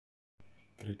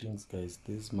Greetings guys,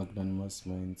 this is Magnanimous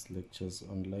Minds Lectures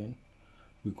Online.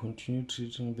 We continue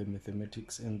treating the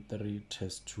Mathematics N3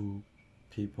 Test 2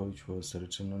 paper, which was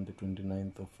written on the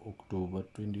 29th of October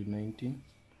 2019.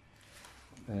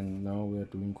 And now we are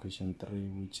doing question 3,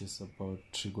 which is about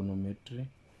trigonometry.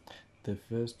 The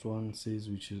first one says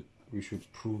we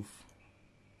should prove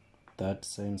that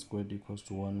sine squared equals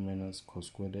to 1 minus cos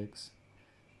squared x.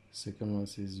 Second one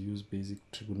says use basic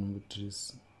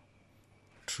trigonometric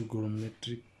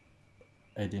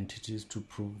identities to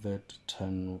prove that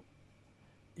tan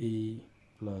A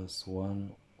plus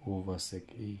 1 over sec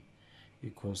A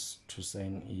equals to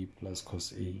sine A plus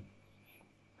cos A.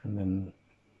 And then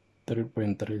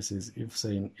 3.3 says if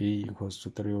sine A equals to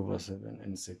 3 over 7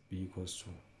 and sec B equals to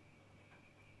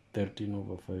 13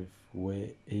 over 5, where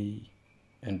A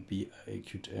and B are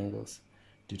acute angles,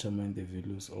 determine the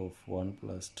values of 1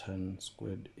 plus tan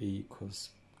squared A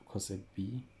cosec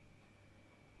B.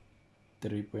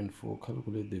 3.4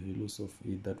 calculate the values of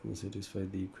A that will satisfy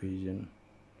the equation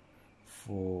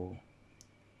for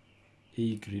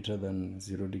A greater than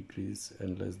 0 degrees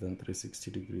and less than 360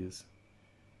 degrees.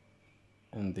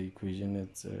 And the equation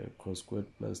is cos squared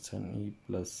plus tan A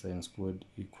plus sine squared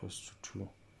equals to 2.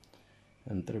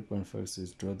 And 3.5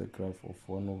 says draw the graph of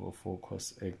 1 over 4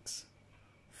 cos x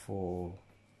for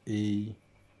A.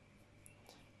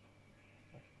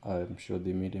 I'm sure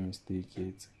they made a mistake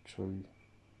here.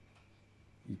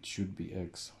 It should be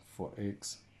x for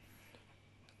x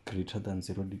greater than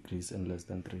 0 degrees and less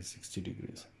than 360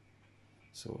 degrees.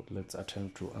 So let's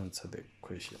attempt to answer the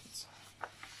questions.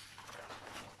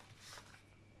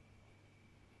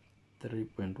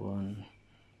 3.1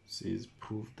 says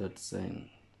prove that sine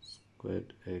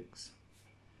squared x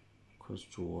equals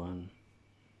to 1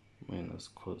 minus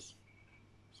cos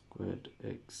squared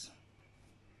x.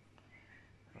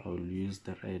 I'll use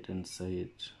the right hand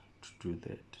side to do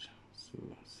that. So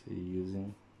say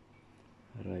using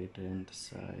right hand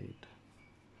side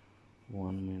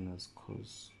 1 minus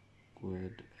cos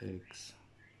squared x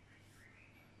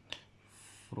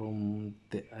from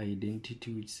the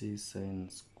identity which says sine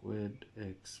squared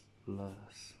x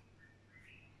plus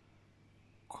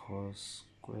cos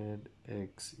squared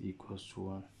x equals to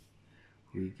 1.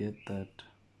 We get that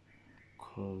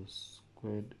cos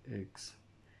squared x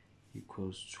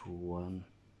equals to 1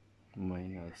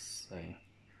 minus sine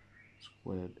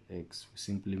squared x. We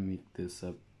simply make the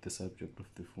subject of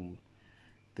the formula.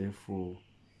 Therefore,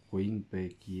 going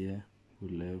back here,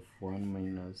 we'll have 1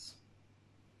 minus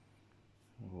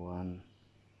 1.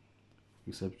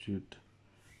 We substitute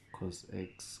cos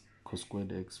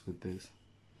squared x with this.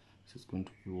 So it's going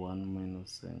to be 1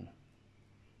 minus sine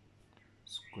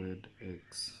squared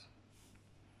x.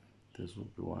 This will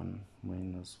be 1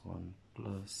 minus 1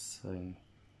 plus sine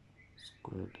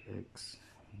squared x,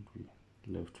 and we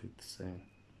left with sine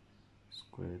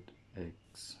squared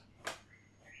x.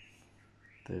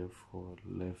 Therefore,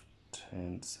 left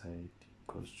hand side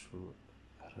equals to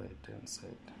right hand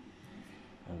side,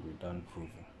 and we're done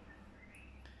proving.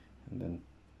 And then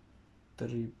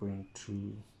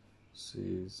 3.2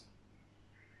 says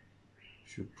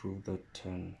should prove that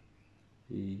tan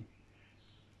A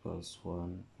plus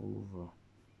 1 over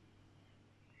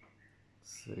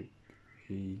sec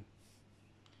A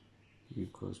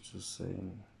equals to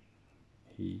sine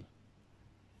A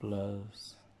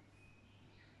plus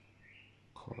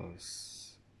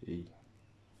cos A.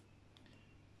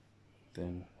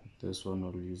 Then this one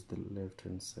I'll use the left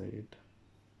hand side.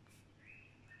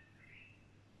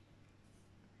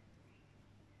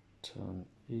 Tan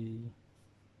A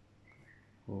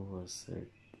over sec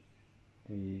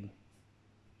A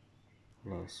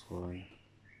plus 1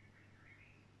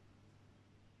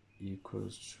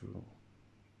 equals to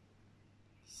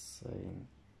sine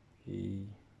A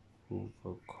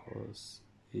over cos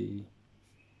A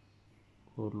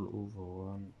all over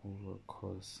 1 over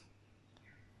cos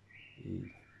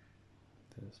A,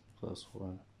 that's plus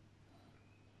 1,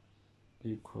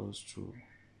 equals to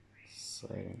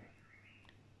sine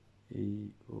A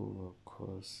over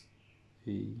cos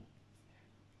A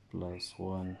plus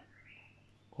 1,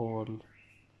 all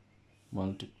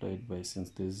multiplied by, since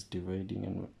this is dividing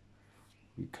and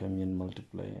we come in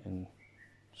multiply and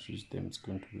switch them, it's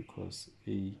going to be cos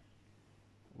A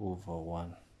over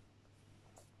 1.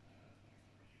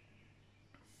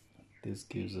 This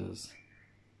gives us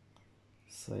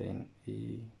sine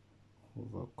A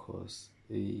over cos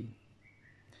A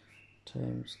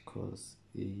times cos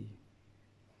A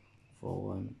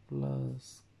for 1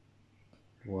 plus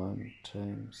 1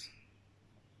 times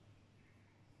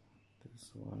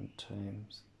this 1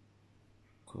 times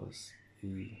cos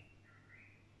A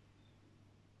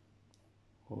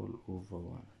all over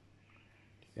 1.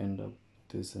 end up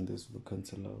this and this will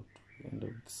cancel out. We end up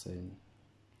with sine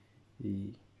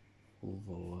A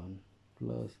over 1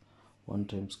 plus 1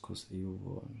 times cos A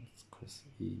over 1. It's cos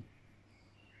A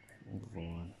over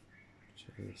 1,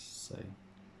 which is sine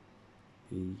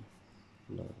A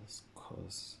plus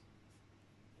cos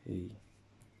A.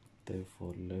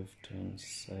 Therefore, left hand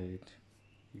side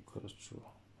equals to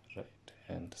right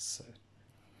hand side.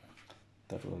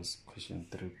 That was question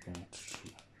 3.2.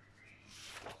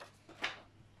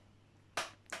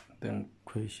 Then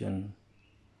question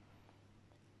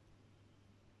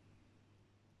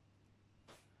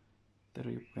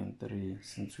 3.3.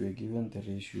 Since we are given the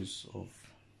ratios of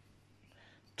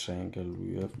triangle,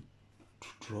 we have to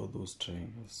draw those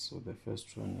triangles. So the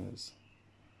first one is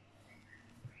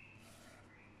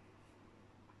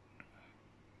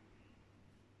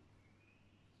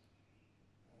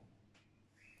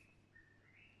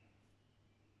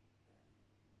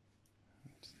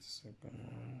the second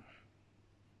one.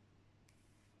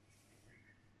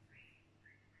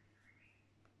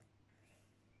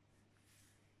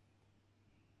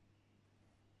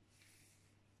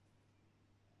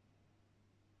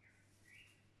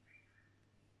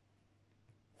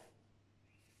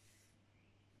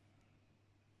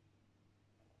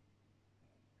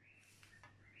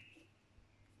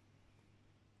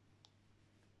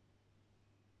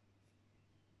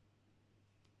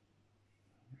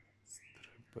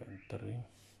 Point 3.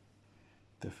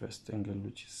 The first angle,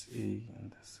 which is A,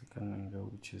 and the second angle,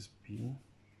 which is B.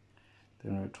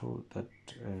 Then we're told that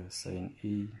sine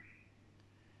A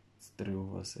is 3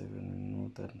 over 7. We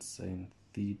know that sine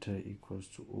theta equals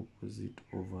to opposite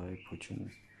over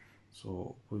hypotenuse.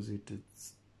 So opposite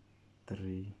is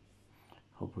 3,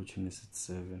 hypotenuse is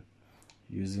 7.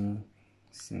 Using,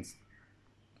 since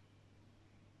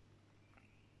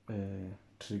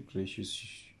trig ratios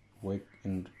work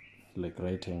in like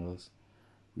right angles,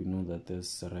 we know that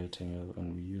there's a right angle,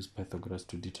 and we use Pythagoras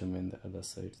to determine the other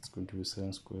side. It's going to be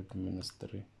 7 squared minus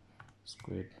 3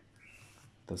 squared.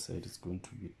 The side is going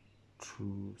to be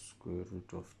 2 square root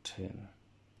of 10.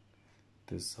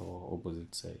 This is our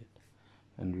opposite side.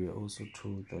 And we are also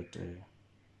told that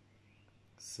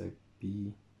sec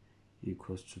B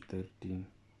equals to 13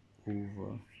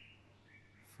 over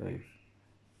 5.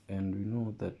 And we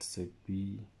know that sec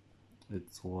B,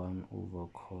 it's 1 over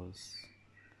cos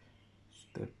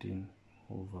 13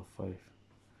 over 5.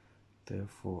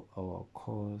 Therefore, our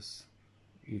cos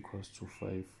equals to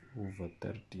 5 over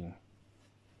 13.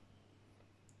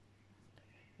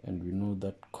 And we know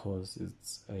that cos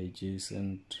is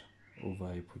adjacent over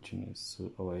hypotenuse.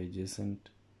 So our adjacent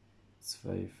is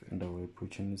 5 and our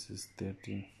hypotenuse is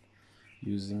 13.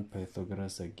 Using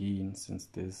Pythagoras again, since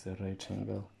there's a right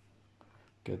angle,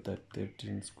 get that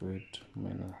 13 squared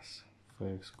minus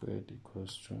 5 squared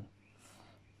equals to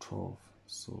 12.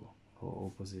 So our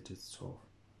opposite is 12.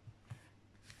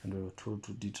 And we were told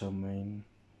to determine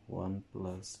 1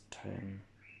 plus tan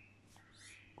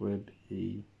squared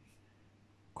A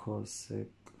cosec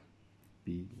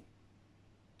B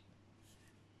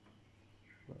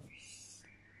plus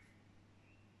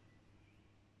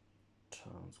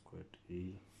tan squared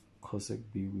A cosec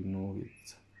B. We know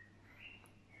it's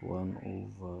 1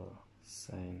 over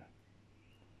sine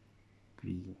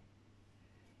B,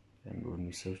 and when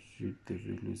we substitute the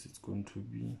values, it's going to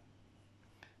be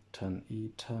tan A.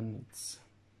 Tan, it's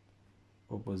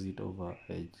opposite over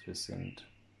adjacent,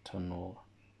 tan over.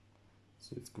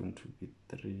 So it's going to be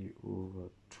 3 over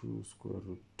 2 square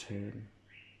root 10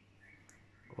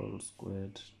 all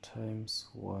squared times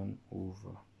 1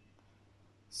 over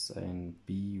sine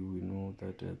B. We know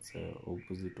that it's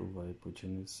opposite over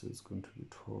hypotenuse, so it's going to be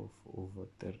 12 over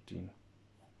 13.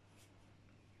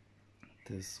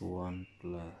 This 1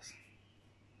 plus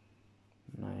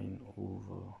 9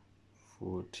 over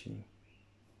 40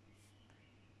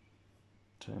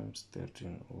 times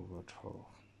 13 over 12.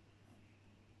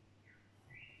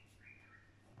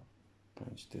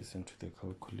 Punch this into the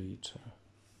calculator.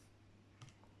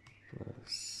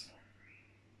 Plus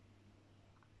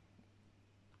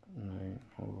 9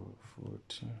 over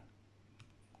 40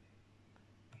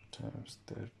 times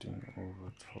 13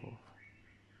 over 12.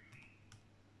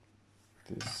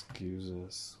 This gives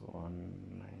us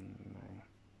 199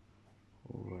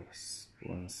 over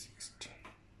 160.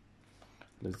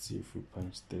 Let's see if we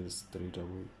punch this straight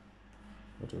away.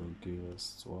 What will give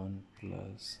us 1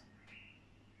 plus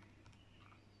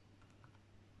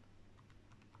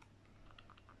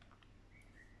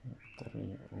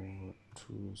 3 over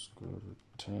 2 square root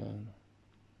 10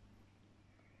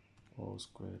 all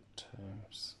squared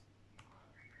times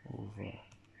over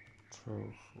 12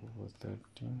 over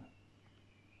 13.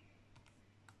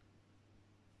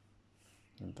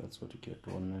 and that's what you get,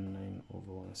 199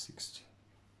 over 160.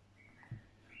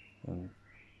 And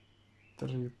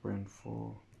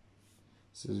 3.4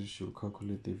 says you should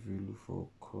calculate the value for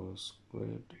cos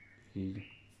squared A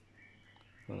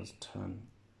plus tan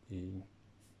A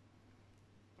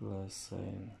plus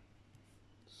sin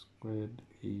squared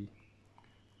A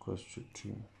equals to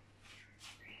 2.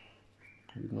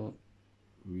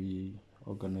 We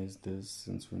organize this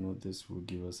since we know this will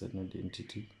give us an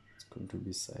identity. It's going to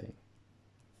be sin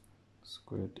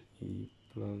squared A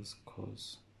plus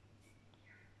cos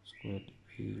squared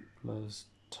A plus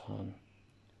tan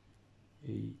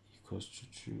A equals to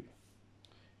 2.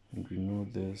 And we know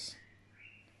this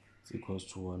is equals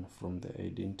to 1 from the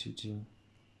identity.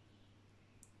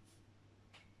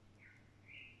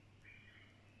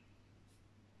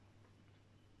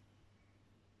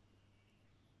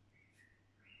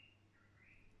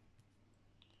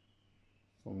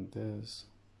 From this,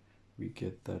 we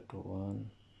get that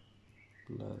 1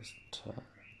 plus tan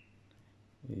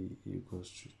A equals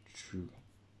to 2.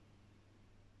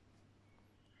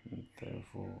 And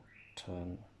therefore,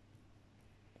 tan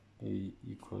A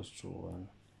equals to 1.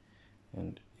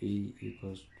 And A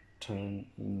equals tan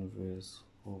inverse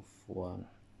of 1.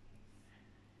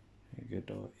 We get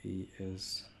our A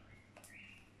as,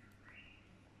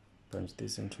 punch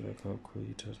this into the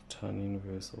calculator, tan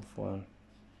inverse of 1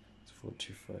 is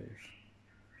 45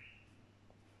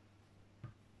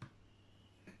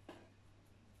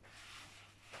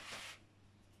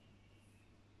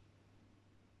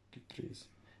 degrees.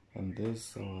 And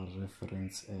this is our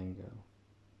reference angle.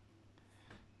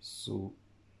 So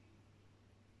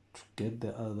to get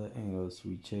the other angles,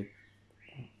 we check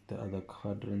the other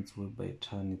quadrants whereby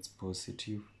tan is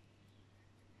positive,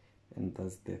 and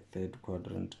that's the third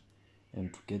quadrant.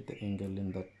 And to get the angle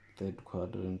in that third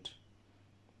quadrant,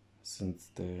 since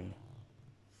the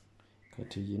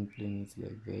Cartesian plane is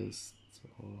like this,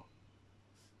 so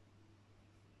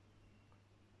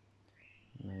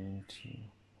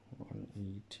 90,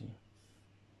 180,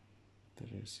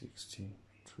 360,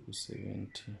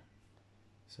 270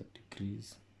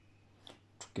 degrees.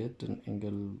 To get an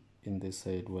angle in the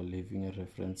side while having a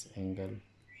reference angle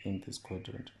in this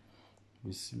quadrant,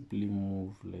 we simply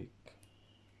move like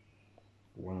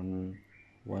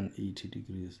 180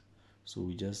 degrees. So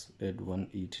we just add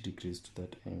 180 degrees to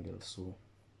that angle. So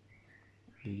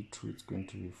A2 is going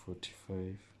to be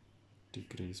 45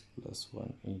 degrees plus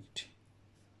 180,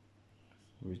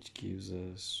 which gives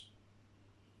us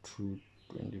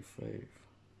 225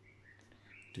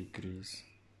 degrees.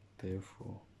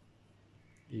 Therefore,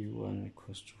 A1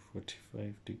 equals to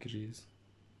 45 degrees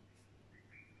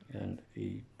and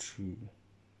A2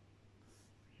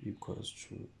 equals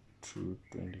to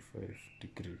 225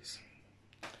 degrees.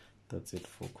 That's it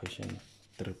for question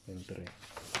 3.3.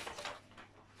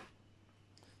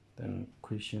 Then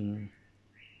question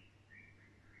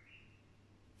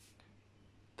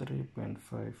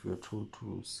 3.5, we are told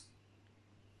to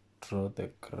draw the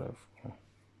graph.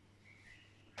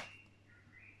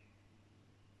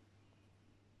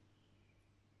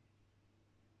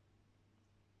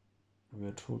 We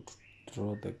are told to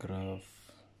draw the graph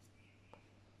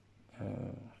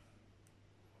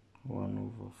 1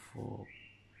 over 4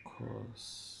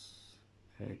 cos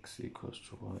x equals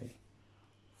to y,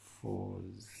 4,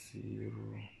 0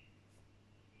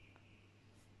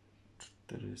 to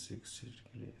 360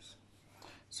 degrees.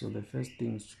 So the first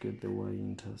thing is to get the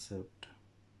y-intercept.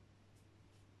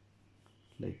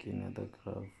 Like any other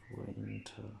graph,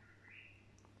 y-intercept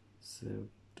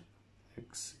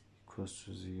x equals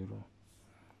to 0,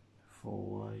 for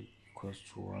y equals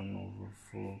to 1 over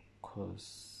 4 cos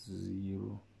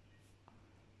 0,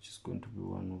 which is going to be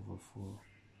 1 over 4.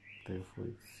 Therefore,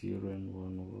 it's 0 and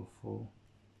 1 over 4.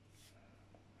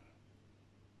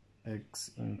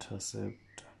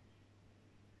 X-intercept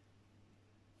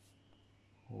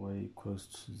y equals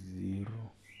to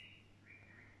 0,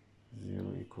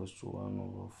 0 equals to 1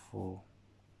 over 4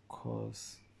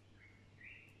 cos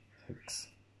x.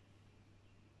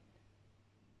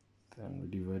 Then we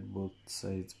divide both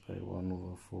sides by 1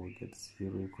 over 4, we get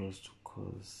 0 equals to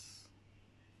cos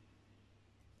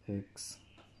x.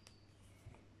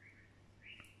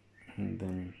 And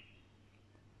then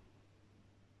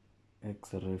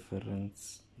x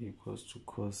reference equals to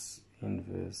cos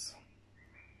inverse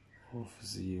of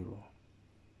 0.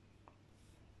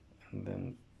 And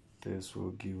then this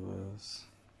will give us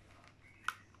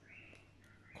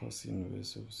cos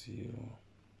inverse of 0,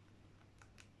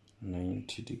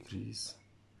 90 degrees.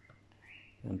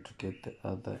 And to get the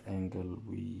other angle,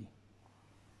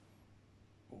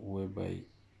 whereby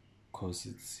cos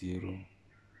is 0,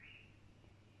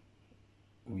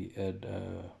 we add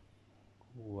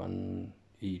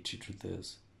 180 to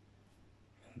this,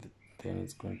 and then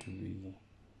it's going to be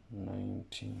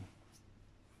 19.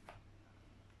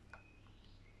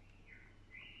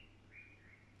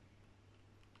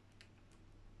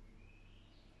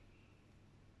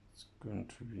 It's going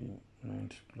to be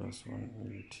 90 plus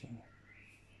 180.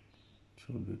 It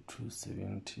will be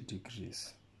 270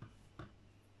 degrees.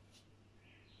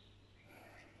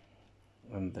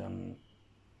 And then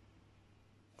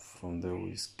from there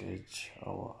we sketch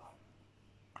our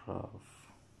graph.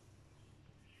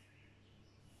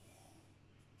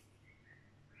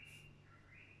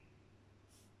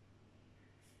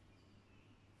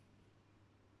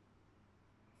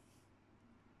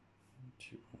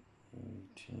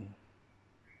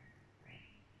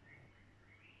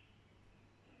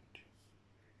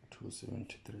 Two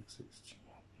 73, 60,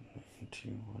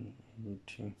 91,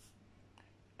 80,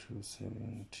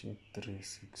 273,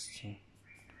 60.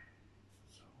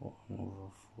 So 1 over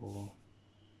 4,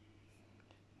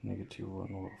 negative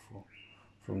 1 over 4.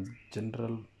 From the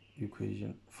general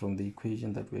equation, from the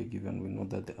equation that we are given, we know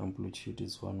that the amplitude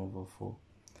is 1 over 4.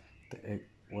 The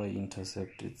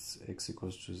y-intercept is x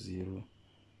equals to 0,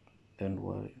 and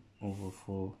y over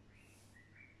 4.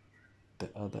 The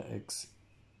other x,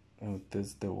 and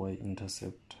that's the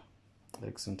y-intercept.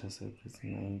 X-intercept is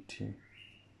 90,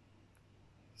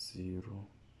 0,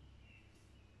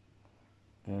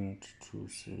 and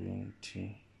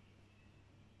 270,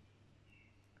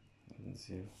 and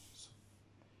 0. So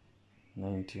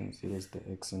 90 and 0 is the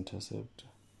x-intercept.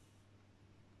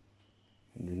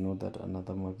 And we know that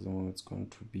another maximum is going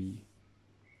to be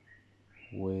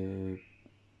where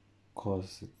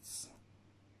cos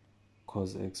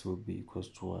x will be equals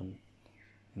to 1,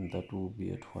 and that will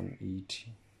be at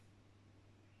 180.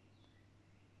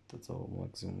 That's our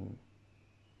maximum.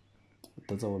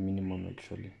 That's our minimum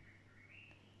actually,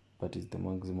 but it's the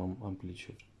maximum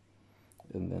amplitude.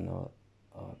 And then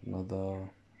another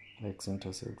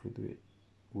x-intercept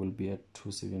will be at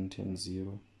 270 and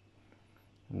 0,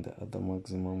 and the other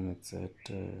maximum it's at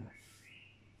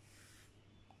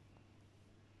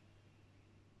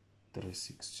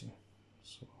 360.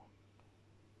 So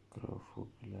graph will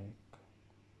be like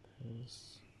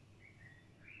this.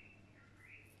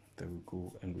 There we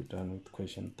go, and we're done with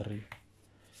question 3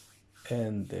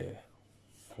 and the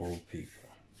whole paper.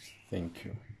 Thank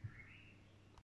you.